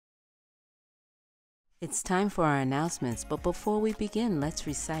It's time for our announcements, but before we begin, let's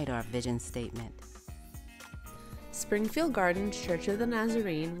recite our vision statement. Springfield Gardens Church of the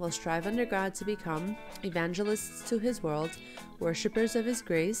Nazarene will strive under God to become evangelists to His world, worshipers of His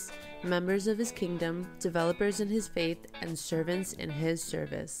grace, members of His kingdom, developers in His faith, and servants in His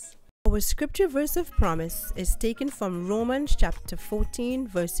service. Our scripture verse of promise is taken from Romans chapter 14,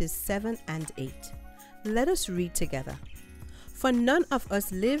 verses 7 and 8. Let us read together. For none of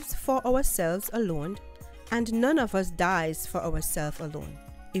us lives for ourselves alone, and none of us dies for ourselves alone.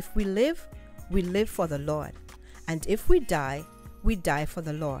 If we live for the Lord. And if we die for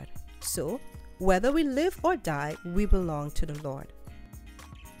the Lord. So, whether we live or die, we belong to the Lord.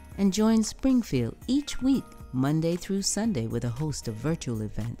 And join Springfield each week, Monday through Sunday, with a host of virtual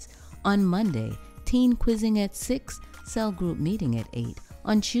events. On Monday, teen quizzing at 6, cell group meeting at 8.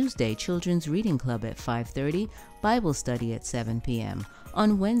 On Tuesday, children's reading club at 5:30, Bible study at 7 p.m.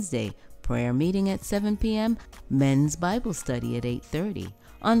 On Wednesday, prayer meeting at 7 p.m., men's Bible study at 8:30.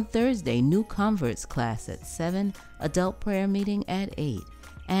 On Thursday, new converts class at 7, adult prayer meeting at 8.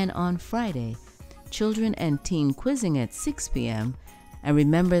 And on Friday, children and teen quizzing at 6 p.m. And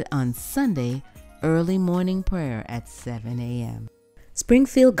remember, on Sunday, early morning prayer at 7 a.m.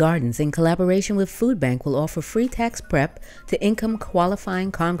 Springfield Gardens, in collaboration with Food Bank, will offer free tax prep to income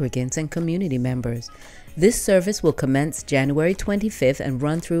qualifying congregants and community members. This service will commence January 25th and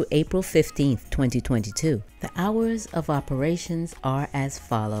run through April 15th, 2022. The hours of operations are as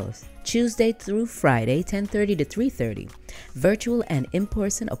follows. Tuesday through Friday, 10:30 to 3:30. Virtual and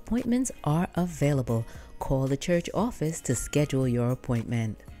in-person appointments are available. Call the church office to schedule your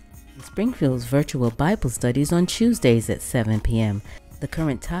appointment. Springfield's virtual Bible studies on Tuesdays at 7 p.m. The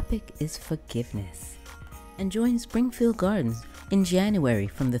current topic is forgiveness. And join Springfield Gardens in January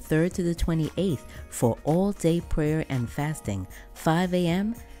from the 3rd to the 28th for all-day prayer and fasting, 5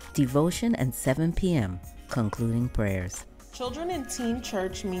 a.m., devotion, and 7 p.m., concluding prayers. Children in Teen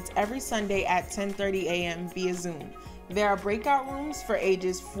Church meets every Sunday at 10:30 a.m. via Zoom. There are breakout rooms for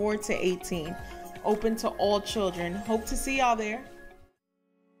ages 4 to 18, open to all children. Hope to see y'all there.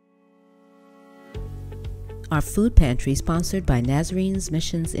 Our food pantry, sponsored by Nazarenes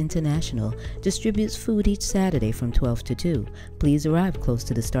Missions International, distributes food each Saturday from 12 to 2. Please arrive close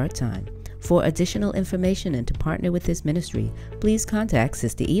to the start time. For additional information and to partner with this ministry, please contact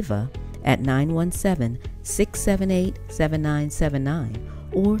Sister Eva at 917-678-7979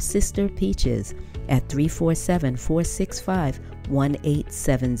 or Sister Peaches at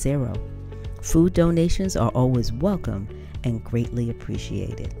 347-465-1870. Food donations are always welcome and greatly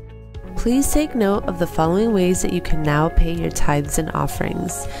appreciated. Please take note of the following ways that you can now pay your tithes and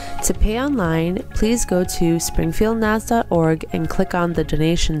offerings. To pay online, please go to springfieldnaz.org and click on the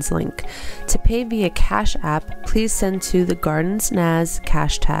donations link. To pay via Cash App, please send to the Gardens Naz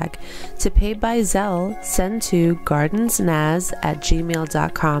cash tag. To pay by Zelle, send to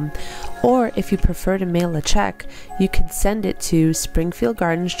gardensnaz@gmail.com. Or if you prefer to mail a check, you can send it to Springfield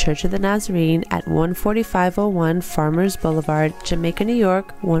Gardens Church of the Nazarene at 14501 Farmers Boulevard, Jamaica, New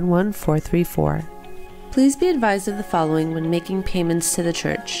York, 11434. Please be advised of the following when making payments to the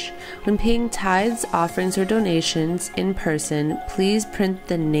church. When paying tithes, offerings, or donations in person, please print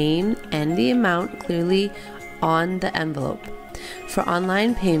the name and the amount clearly on the envelope. For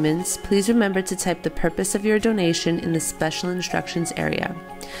online payments, please remember to type the purpose of your donation in the special instructions area.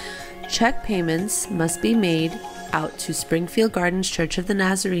 Check payments must be made out to Springfield Gardens Church of the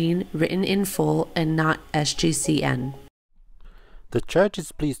Nazarene, written in full and not Sgcn. The church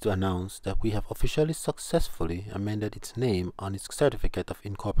is pleased to announce that we have officially successfully amended its name on its certificate of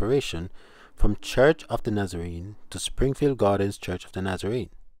incorporation from Church of the Nazarene to Springfield Gardens Church of the Nazarene.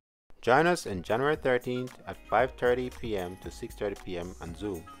 Join us on January 13th at 5:30 p.m. to 6:30 p.m. on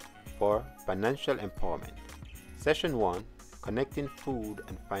Zoom for Financial Empowerment. Session 1, Connecting Food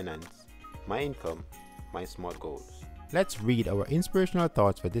and Finance, My Income, My Small Goals. Let's read our inspirational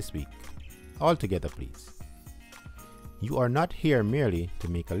thoughts for this week. All together, please. You are not here merely to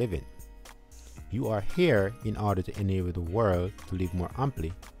make a living. You are here in order to enable the world to live more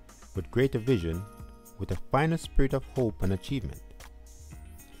amply, with greater vision, with a finer spirit of hope and achievement.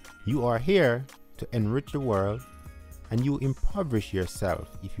 You are here to enrich the world, and you impoverish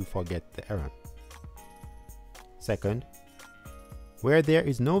yourself if you forget the errand. Second, where there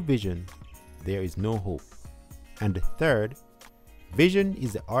is no vision, there is no hope. And third, vision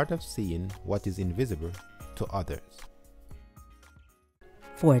is the art of seeing what is invisible to others.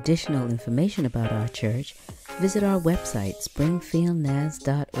 For additional information about our church, visit our website,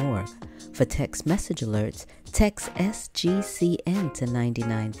 springfieldnaz.org. For text message alerts, text SGCN to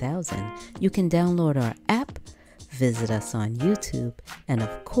 99,000. You can download our app, visit us on YouTube, and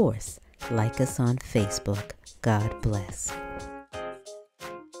of course, Like us on Facebook. God bless.